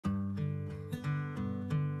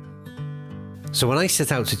So when I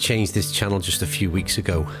set out to change this channel just a few weeks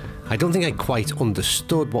ago, I don't think I quite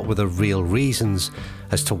understood what were the real reasons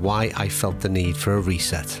as to why I felt the need for a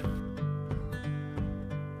reset.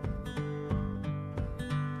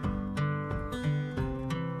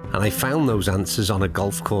 And I found those answers on a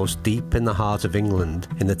golf course deep in the heart of England,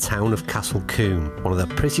 in the town of Castle Combe, one of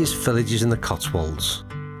the prettiest villages in the Cotswolds.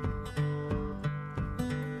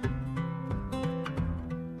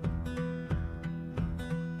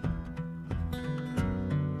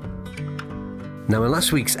 Now, in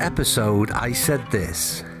last week's episode, I said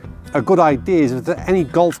this. A good idea is if there are any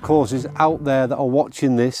golf courses out there that are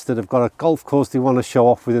watching this that have got a golf course they want to show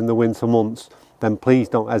off within the winter months, then please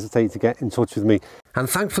don't hesitate to get in touch with me. And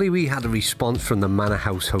thankfully we had a response from the Manor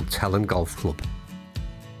House Hotel and Golf Club.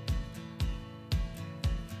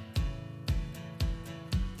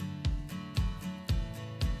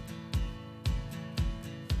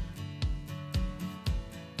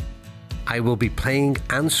 I will be playing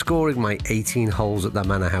and scoring my 18 holes at the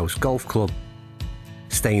Manor House Golf Club,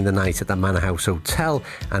 staying the night at the Manor House Hotel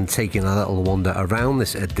and taking a little wander around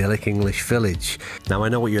this idyllic English village. Now I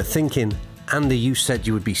know what you're thinking, Andy, you said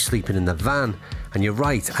you would be sleeping in the van, and you're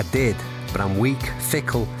right, I did, but I'm weak,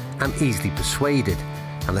 fickle and easily persuaded,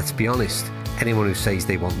 and let's be honest, anyone who says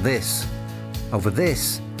they want this over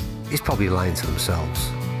this is probably lying to themselves.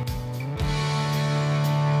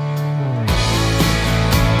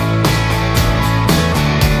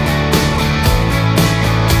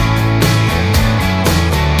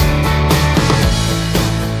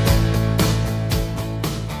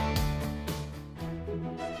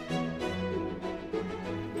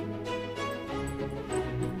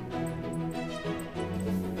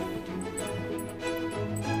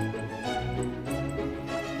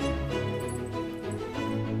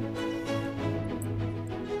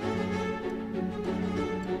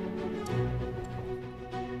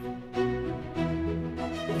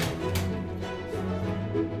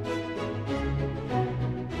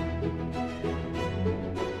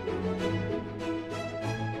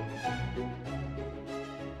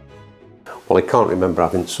 Well, I can't remember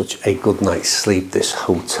having such a good night's sleep. This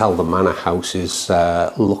hotel, the Manor House, is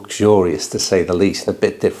luxurious to say the least, and a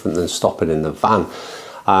bit different than stopping in the van.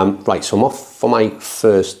 Right, so I'm off for my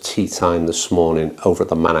first tea time this morning over at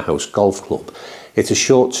the Manor House Golf Club. It's a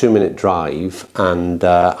short 2-minute drive, and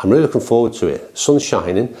I'm really looking forward to it. Sun's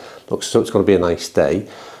shining, looks so it's going to be a nice day.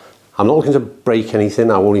 I'm not looking to break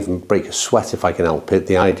anything. I won't even break a sweat if I can help it.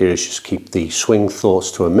 The idea is just keep the swing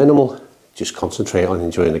thoughts to a minimal, just concentrate on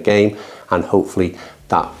enjoying the game, and hopefully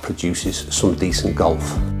that produces some decent golf.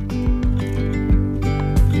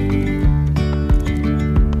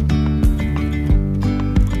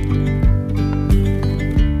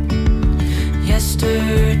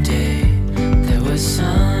 Yesterday there was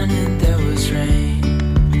sun and there was rain,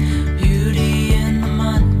 beauty in the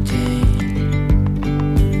mundane,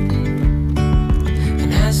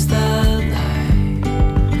 and as the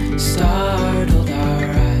light startled our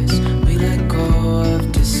eyes, we let go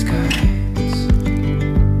of disguise.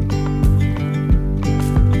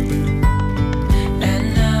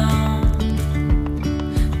 And now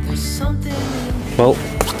there's something. Well,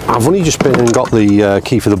 I've only just been and got the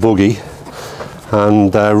key for the buggy,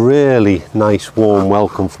 and a really nice warm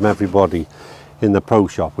welcome from everybody in the pro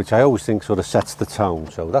shop, which I always think sort of sets the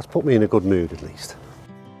tone, so that's put me in a good mood at least.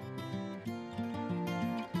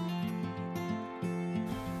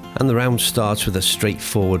 And the round starts with a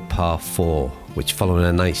straightforward par 4, which, following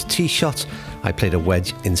a nice tee shot, I played a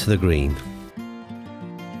wedge into the green.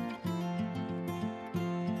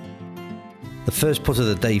 The first putt of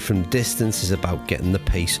the day from distance is about getting the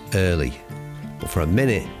pace early, but for a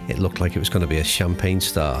minute it looked like it was going to be a champagne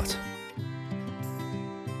start.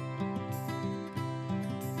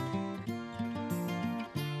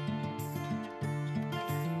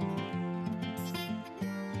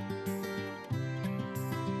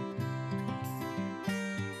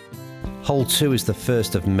 Hole 2 is the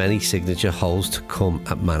first of many signature holes to come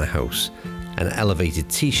at Manor House, an elevated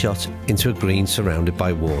tee shot into a green surrounded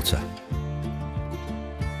by water.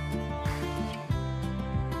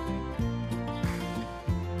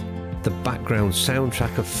 The background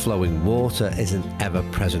soundtrack of flowing water is an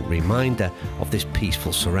ever-present reminder of this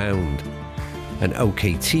peaceful surround. An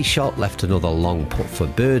OK tee shot left another long putt for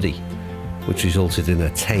birdie, which resulted in a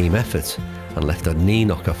tame effort and left a knee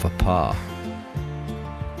knocker for par.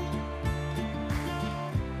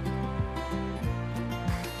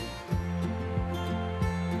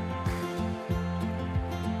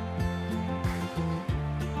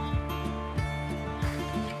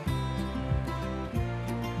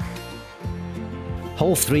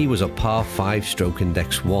 Hole 3 was a par 5 stroke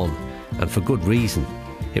index 1, and for good reason.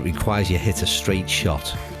 it requires you hit a straight shot,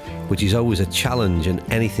 which is always a challenge, and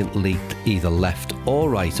anything leaked either left or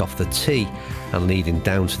right off the tee and leading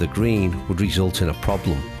down to the green would result in a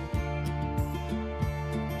problem.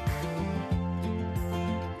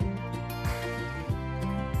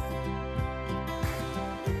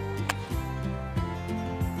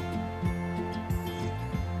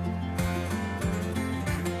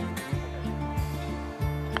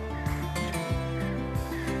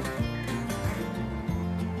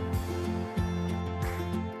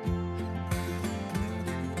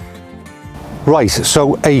 Right,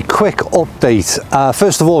 so a quick update.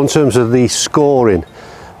 First of all, in terms of the scoring,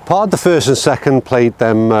 parred the first and second, played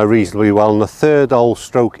them reasonably well, and the third hole,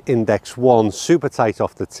 stroke index 1, super tight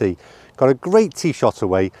off the tee. Got a great tee shot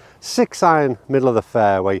away, 6-iron, middle of the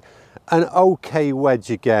fairway, an okay wedge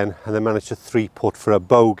again, and then managed to 3-putt for a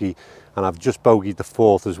bogey, and I've just bogeyed the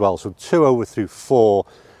fourth as well, so 2 over through 4.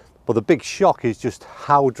 But the big shock is just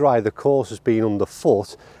how dry the course has been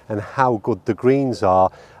underfoot and how good the greens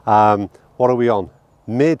are. What are we on?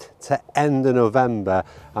 Mid to end of November,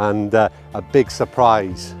 and a big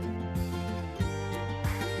surprise.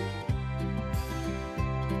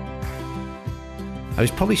 I was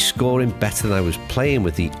probably scoring better than I was playing,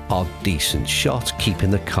 with the odd decent shot keeping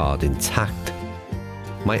the card intact.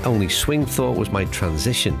 My only swing thought was my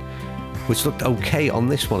transition, which looked okay on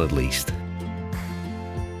this one at least.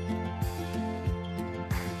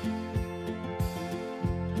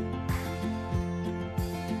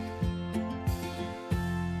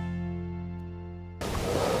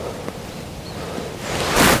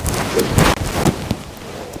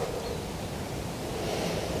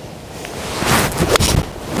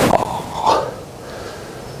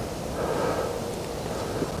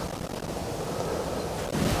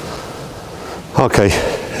 Okay,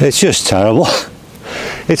 it's just terrible.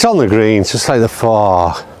 It's on the green, just like the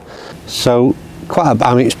far. So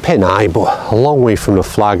I mean, it's pin high, but a long way from the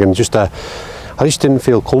flag, and I just didn't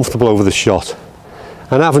feel comfortable over the shot,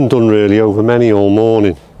 and I haven't done really over many all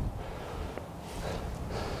morning.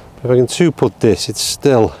 If I can 2-putt this, it's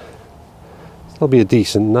still be a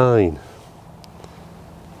decent 9.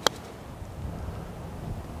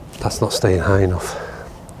 That's not staying high enough.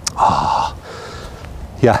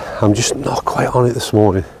 Yeah, I'm just not quite on it this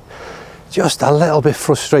morning. Just a little bit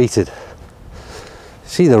frustrated.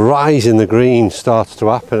 See, the rise in the green starts to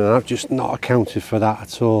happen, and I've just not accounted for that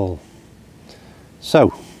at all.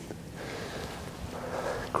 So,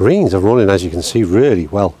 greens are running, as you can see, really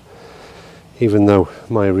well, even though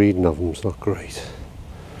my reading of them's not great.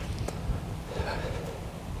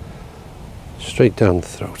 Straight down the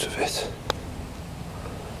throat of it.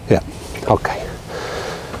 Yeah, okay.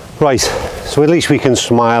 Right, so at least we can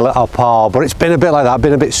smile at our par, but it's been a bit like that,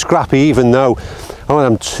 been a bit scrappy, even though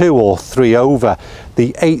I'm 2 or 3 over.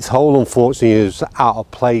 The 8th hole, unfortunately, is out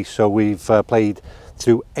of play, so we've played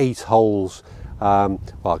through 8 holes. Well,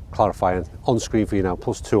 I'll clarify on screen for you now,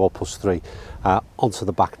 +2 or +3, onto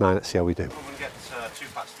the back 9. Let's see how we do. I'm going to get 2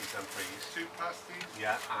 pasties then, please. 2 pasties?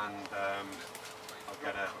 Yeah, and I'll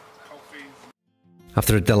get a coffee.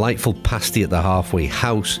 After a delightful pasty at the halfway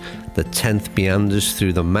house, the 10th meanders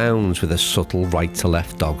through the mounds with a subtle right to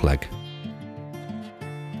left dogleg.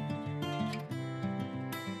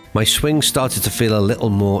 My swing started to feel a little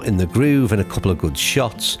more in the groove, and a couple of good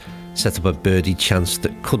shots set up a birdie chance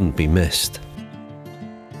that couldn't be missed.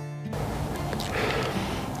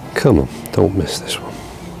 Come on, don't miss this one.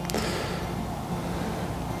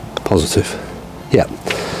 Positive. Yeah.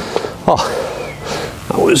 Oh.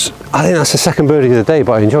 I think that's the second birdie of the day,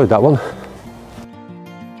 but I enjoyed that one.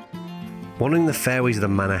 Wandering the fairways of the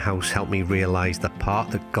Manor House helped me realise the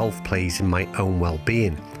part that golf plays in my own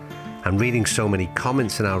well-being. And reading so many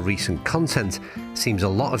comments in our recent content, seems a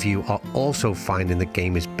lot of you are also finding the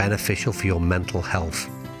game is beneficial for your mental health.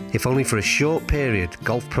 If only for a short period,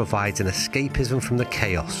 golf provides an escapism from the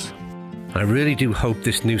chaos. I really do hope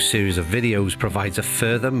this new series of videos provides a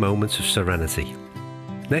further moment of serenity.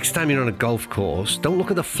 Next time you're on a golf course, don't look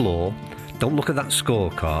at the floor, don't look at that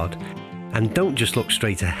scorecard, and don't just look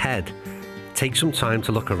straight ahead. Take some time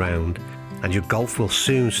to look around, and your golf will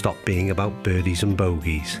soon stop being about birdies and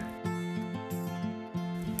bogeys.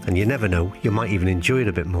 And you never know, you might even enjoy it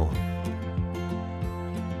a bit more.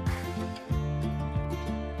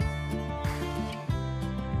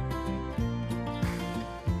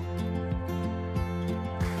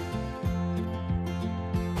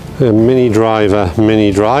 A mini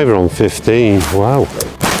driver on 15. Wow,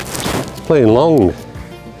 it's playing long.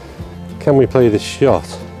 Can we play this shot?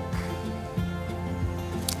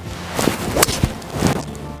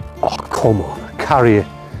 Oh, come on, carry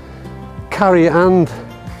it, and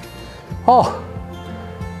oh,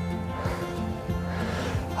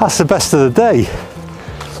 That's the best of the day.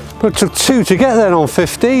 But it took 2 to get there on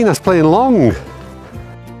 15, that's playing long.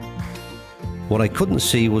 What I couldn't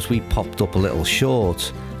see was we popped up a little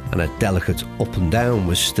short, and a delicate up and down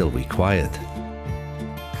was still required.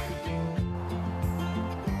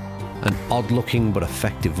 An odd-looking but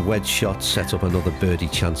effective wedge shot set up another birdie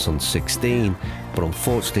chance on 16, but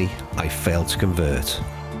unfortunately I failed to convert.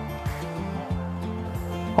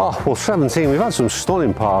 Oh, well, 17, we've had some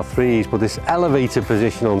stunning par 3s, but this elevated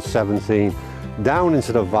position on 17, down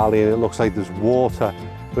into the valley, and it looks like there's water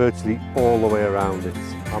virtually all the way around it.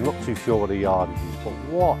 I'm not too sure what the yardage is, but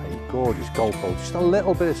what a gorgeous golf hole. Just a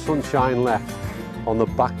little bit of sunshine left on the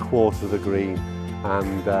back quarter of the green,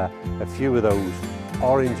 and a few of those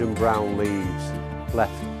orange and brown leaves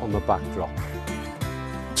left on the backdrop.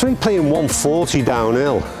 So I'm playing 140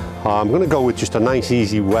 downhill. I'm going to go with just a nice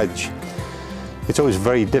easy wedge. It's always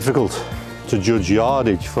very difficult to judge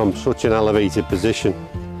yardage from such an elevated position.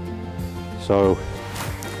 So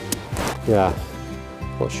yeah,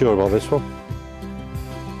 not sure about this one.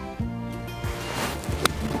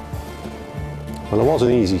 Well, it was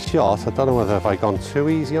an easy shot. I don't know whether I've gone too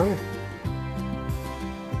easy on it.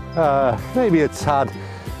 Maybe a tad.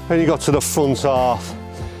 Only got to the front half,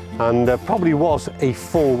 and probably was a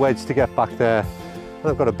full wedge to get back there. And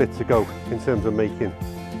I've got a bit to go in terms of making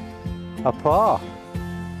a par.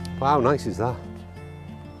 Wow, how nice is that?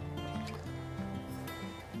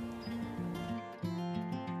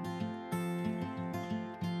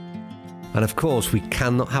 And of course, we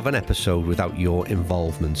cannot have an episode without your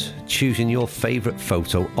involvement, choosing your favourite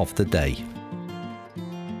photo of the day.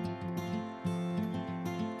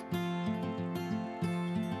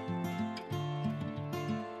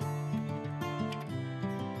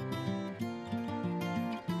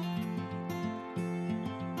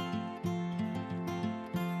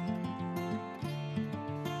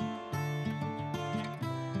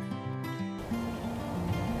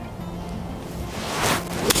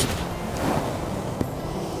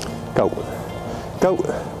 Go. Go.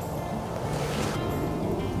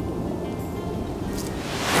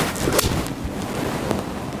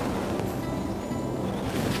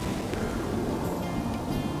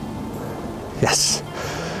 Yes.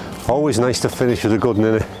 Always nice to finish with a good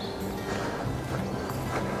one, innit?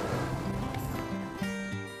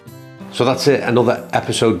 So that's it, another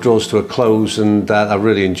episode draws to a close, and I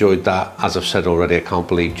really enjoyed that. As I've said already, I can't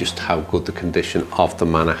believe just how good the condition of the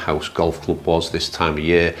Manor House Golf Club was this time of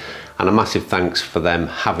year, and a massive thanks for them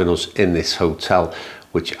having us in this hotel,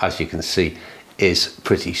 which, as you can see, is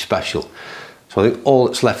pretty special. So I think all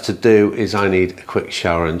that's left to do is I need a quick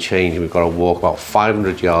shower and change, and we've got to walk about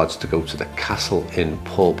 500 yards to go to the Castle Inn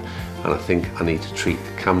pub, and I think I need to treat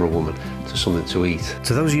the camera woman to something to eat.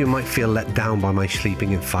 To those of you who might feel let down by my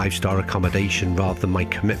sleeping in 5-star accommodation rather than my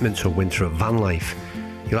commitment to a winter of van life,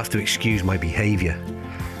 you'll have to excuse my behaviour.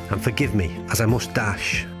 And forgive me, as I must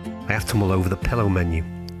dash. I have to mull over the pillow menu.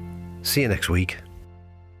 See you next week.